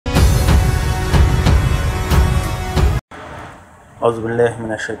আউযুবিল্লাহি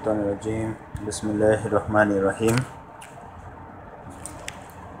মিনাশ শাইতানির রাজিম। বিসমিল্লাহির রহমানির রহিম।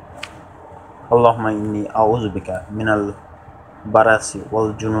 আল্লাহুম্মা ইন্নী আউযু বিকা মিনাল বারাসি ওয়াল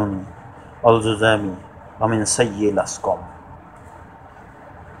জুনুনি ওয়াল জুযামি ওয়া মিন সাইয়্যিল আসকাম।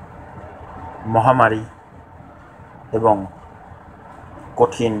 মহামারী এবং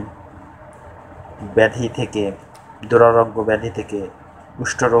কঠিন ব্যাধি থেকে, দুরারোগ্য ব্যাধি থেকে,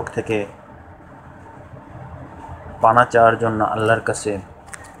 কুষ্ঠরোগ থেকে পানা চাওয়ার জন্য আল্লাহর কাছে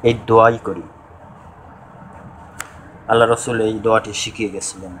এই দোয়াই করি। আল্লাহ রসুল এই দোয়াটি শিখিয়ে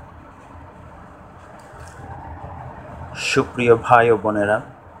গেছিলেন। সুপ্রিয় ভাই ও বোনেরা,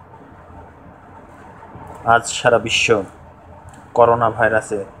 আজ সারা বিশ্ব করোনা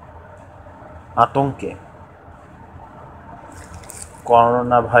ভাইরাসের আতঙ্কে,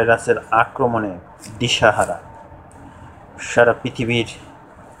 করোনা ভাইরাসের আক্রমণে দিশাহারা। সারা পৃথিবীর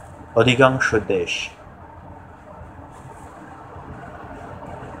অধিকাংশ দেশ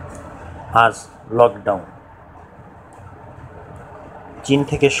আজ লকডাউন। চীন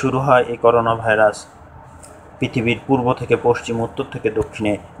থেকে শুরু হয় এই করোনা ভাইরাস, পৃথিবীর পূর্ব থেকে পশ্চিম, উত্তর থেকে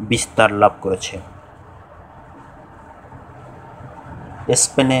দক্ষিণে বিস্তার লাভ করেছে।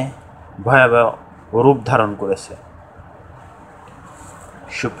 স্পেনে ভয়াবহ রূপ ধারণ করেছে।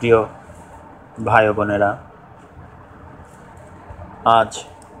 সুপ্রিয় ভাই ও বোনেরা, আজ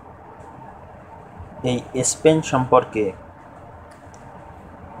এই স্পেন সম্পর্কে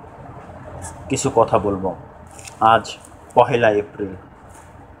কিছু কথা বলবো। আজ পহেলা এপ্রিল।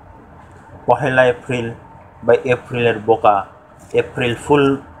 পহেলা এপ্রিল বা এপ্রিলের বোকা, এপ্রিল ফুল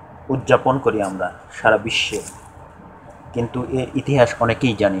উদযাপন করি আমরা সারা বিশ্বে, কিন্তু এর ইতিহাস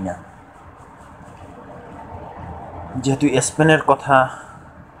অনেকেই জানি না। যেহেতু স্পেনের কথা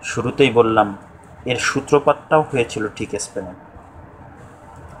শুরুতেই বললাম, এর সূত্রপাতটাও হয়েছিল ঠিক স্পেনে।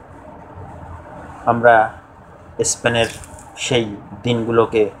 আমরা স্পেনের সেই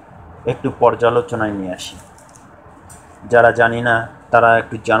দিনগুলোকে একটু পর্যালোচনায় নিয়ে আসি। যারা জানি না তারা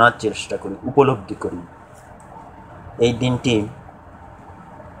একটু জানার চেষ্টা করি, উপলব্ধি করি। এই দিনটি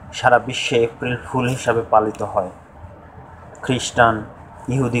সারা বিশ্বে এপ্রিল ফুল হিসাবে পালিত হয়। খ্রিস্টান,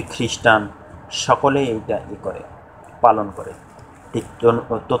 ইহুদি, খ্রিস্টান সকলেই এইটা পালন করে।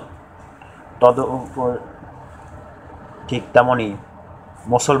 ঠিক তেমনই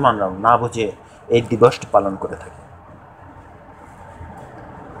মুসলমানরাও না বুঝে এই দিবসটি পালন করে থাকে।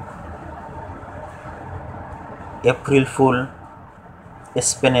 এপ্রিল ফুল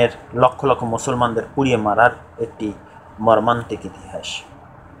স্পেনের লক্ষ লক্ষ মুসলমানদের পুড়িয়ে মারার একটি মর্মান্তিক ইতিহাস।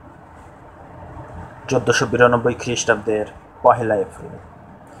 1492 খ্রিস্টাব্দের পহেলা এপ্রিল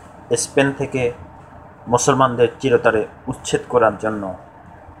স্পেন থেকে মুসলমানদের চিরতরে উচ্ছেদ করার জন্য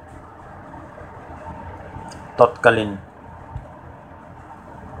তৎকালীন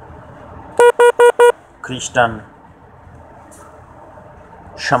খ্রিস্টান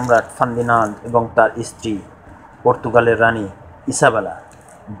সম্রাট ফার্দিনান্দ এবং তার স্ত্রী পর্তুগালের রানী ইসাবেলা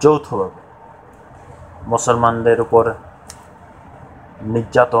যৌথভাবে মুসলমানদের উপর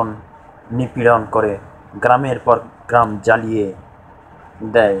নির্যাতন, নিপীড়ন করে গ্রামের পর গ্রাম জ্বালিয়ে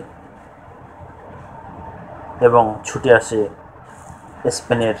দেয় এবং ছুটে আসে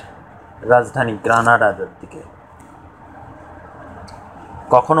স্পেনের রাজধানী গ্রানাডার দিকে।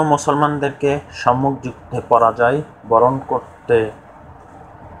 কখনো মুসলমানদেরকে সম্মুখ যুদ্ধে পরাজয় বরণ করতে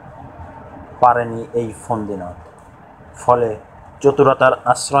পারেনি এই ফার্দিনান্দ। ফলে চতুরতার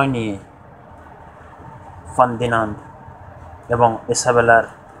আশ্রয় নিয়ে ফার্দিনান্দ এবং ইসাবেলার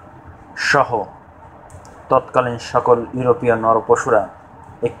সহ তৎকালীন সকল ইউরোপীয় নরপশুরা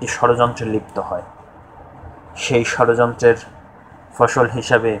একটি ষড়যন্ত্রে লিপ্ত হয়। সেই ষড়যন্ত্রের ফসল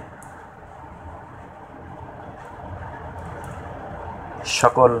হিসাবে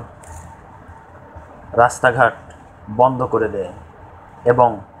সকল রাস্তাঘাট বন্ধ করে দেয় এবং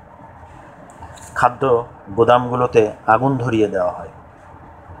খাদ্য গোদামগুলোতে আগুন ধরিয়ে দেওয়া হয়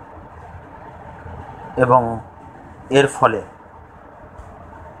এবং এর ফলে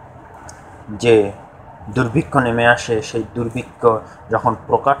যে দুর্ভিক্ষ নেমে আসে, সেই দুর্ভিক্ষ যখন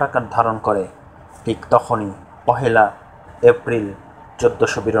প্রকট আকার ধারণ করে, ঠিক তখনই পহেলা এপ্রিল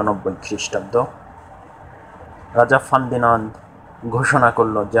 1492 খ্রিস্টাব্দ রাজা ফার্দিনান্দ ঘোষণা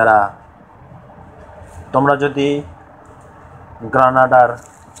করল, তোমরা যদি গ্রানাডার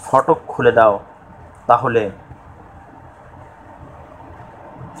ফটক খুলে দাও তাহলে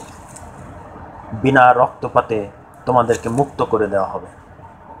বিনা রক্তপাতে তোমাদেরকে মুক্ত করে দেওয়া হবে।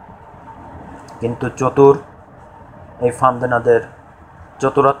 কিন্তু এই ফার্দিনান্দের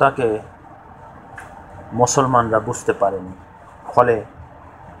চতুরতাকে মুসলমানরা বুঝতে পারেনি। ফলে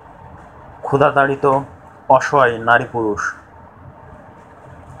ক্ষুধাতাড়িত অসহায় নারী পুরুষ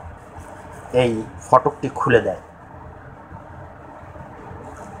এই ফটকটি খুলে দেয়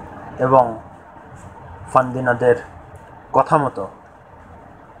এবং ফান্দিনাদের কথা মতো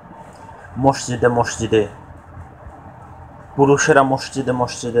মসজিদে মসজিদে পুরুষেরা মসজিদে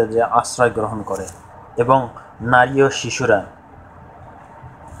মসজিদে যে আশ্রয় গ্রহণ করে এবং নারী ও শিশুরা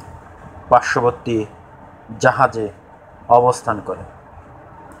পার্শ্ববর্তী জাহাজে অবস্থান করে,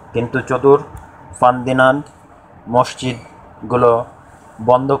 কিন্তু চতুর ফান্দিনাদ মসজিদগুলো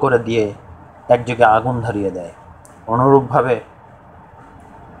বন্ধ করে দিয়ে একযোগে আগুন ধরিয়ে দেয়। অনুরূপভাবে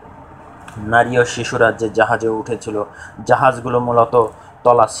নারী ও শিশুরা যে জাহাজে উঠেছিল, জাহাজগুলো মূলত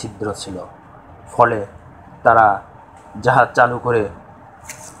তলা ছিদ্র ছিল, ফলে তারা জাহাজ চালু করে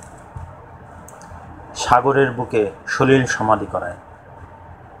সাগরের বুকে সলিল সমাধি করায়।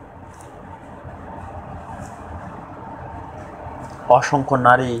 অসংখ্য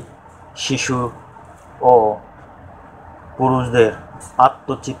নারী, শিশু ও পুরুষদের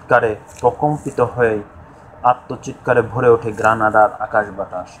আত্মচিৎকারে প্রকম্পিত হয়ে আত্মচিৎকারে ভরে ওঠে গ্রানাডার আকাশ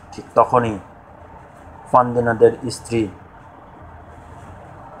বাতাস। ঠিক তখনই ফান্দিনাদের স্ত্রী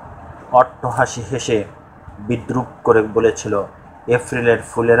অট্টহাসি হেসে বিদ্রূপ করে বলেছিল, এপ্রিলের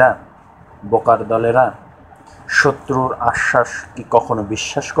ফুলেরা, বোকার দলেরা, শত্রুর আশ্বাস কি কখনো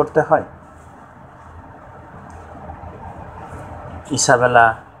বিশ্বাস করতে হয়? ইসাবেলা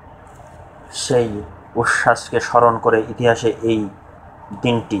সেই উচ্ছ্বাসকে স্মরণ করে ইতিহাসে এই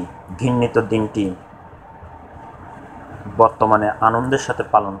দিনটি, ঘৃণিত দিনটি বর্তমানে আনন্দের সাথে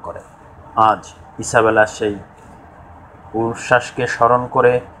পালন করে। আজ ইসাবেলা সেই উচ্ছ্বাসকে স্মরণ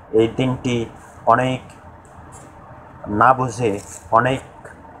করে এই দিনটি অনেক না বুঝে অনেক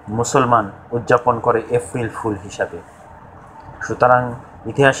মুসলমান উদযাপন করে এপ্রিল ফুল হিসাবে। সুতরাং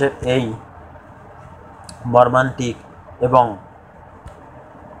ইতিহাসের এই মর্মান্তিক এবং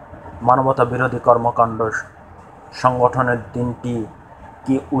মানবতা বিরোধী কর্মকাণ্ড সংগঠনের দিনটি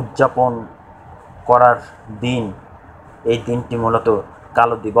কি উদযাপন করার দিন, এই দিনটি মূলত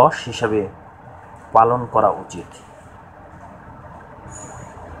কালো দিবস হিসাবে পালন করা উচিত।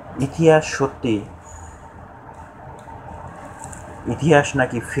 ইতিহাস সত্যি, ইতিহাস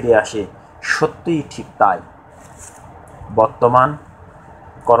নাকি ফিরে আসে, সত্যিই ঠিক তাই। বর্তমান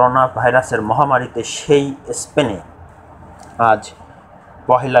করোনা ভাইরাসের মহামারীতে সেই স্পেনে আজ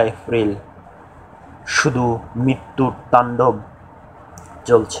 1 এপ্রিল শুধু মৃত্যুর তাণ্ডব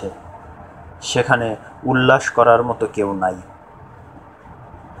চলছে, সেখানে উল্লাস করার মতো কেউ নাই।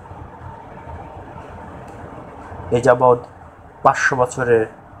 এ যাবৎ 500 বছরের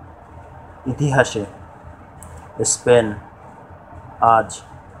ইতিহাসে স্পেন আজ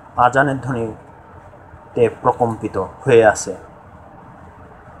আজানের ধ্বনিতে প্রকম্পিত হয়ে আছে।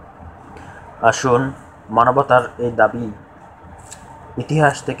 আসুন মানবতার এই দাবি,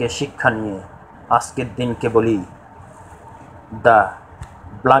 ইতিহাস থেকে শিক্ষা নিয়ে আজকের দিনকে বলি the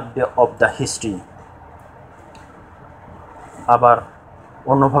black day of the history, আবার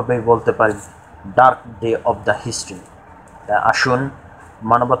অন্যভাবে বলতে পারি dark day of the history. তাই আসুন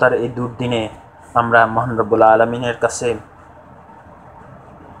মানবতার এই দুর্দিনে আমরা মহান রব্বুল আলামিনের কাছে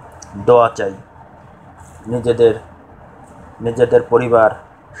দোয়া চাই, নিজেদের পরিবার,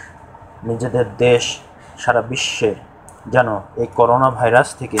 নিজেদের দেশ, সারা বিশ্বের যেন এই করোনা ভাইরাস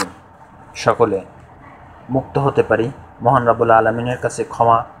থেকে সকলে মুক্ত হতে পারি। মহান রব্বুল আলামিনের কাছে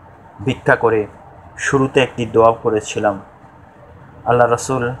ক্ষমা ভিক্ষা করে শুরুতে একটি দোয়া করেছিলাম, আল্লাহ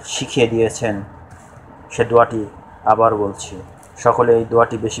রসুল শিখিয়ে দিয়েছেন, সে দোয়াটি আবার বলছি, সকলে এই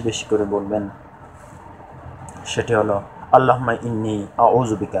দোয়াটি বেশি বেশি করে বলবেন। সেটি হলো, আল্লাহুম্মা ইন্নী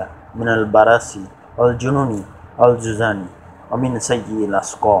আউযু বিকা মিনাল বারাসি ওয়াল জুনুনি ওয়াল জুজানি ওয়া মিন সাইয়্যিল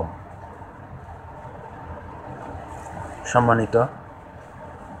আসকাম। সম্মানিত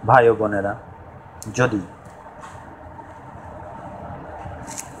ভাই ও বোনেরা, যদি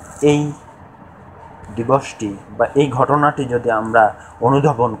এই দিবসটি বা এই ঘটনাটি যদি আমরা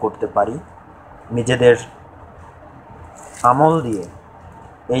অনুধাবন করতে পারি, নিজেদের আমল দিয়ে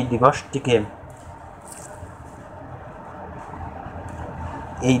এই দিবসটিকে,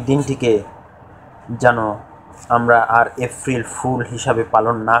 এই দিনটিকে যেন আমরা আর এপ্রিল ফুল হিসাবে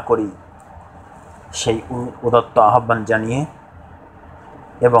পালন না করি, সেই উদাত্ত আহ্বান জানিয়ে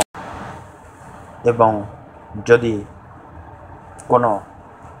এবং যদি কোনো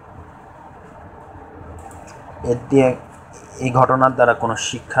এই ঘটনার দ্বারা কোনো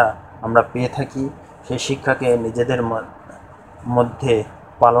শিক্ষা আমরা পেয়ে থাকি, সেই শিক্ষাকে নিজেদের মধ্যে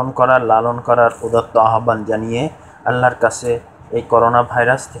পালন করার, লালন করার উদাত্ত আহ্বান জানিয়ে আল্লাহর কাছে এই করোনা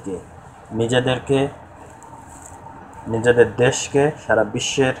ভাইরাস থেকে নিজেদেরকে, নিজেদের দেশকে, সারা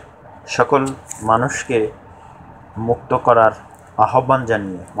বিশ্বের সকল মানুষকে মুক্ত করার আহ্বান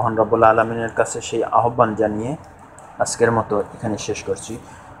জানিয়ে, মহান রব্বুল আলামিনের কাছে সেই আহ্বান জানিয়ে আজকের মতো এখানে শেষ করছি।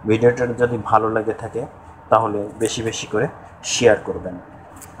 ভিডিওটা যদি ভালো লাগে থাকে তাহলে বেশি বেশি করে শেয়ার করবেন।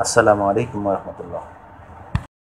 আসসালামু আলাইকুম রহমতুল্লাহ।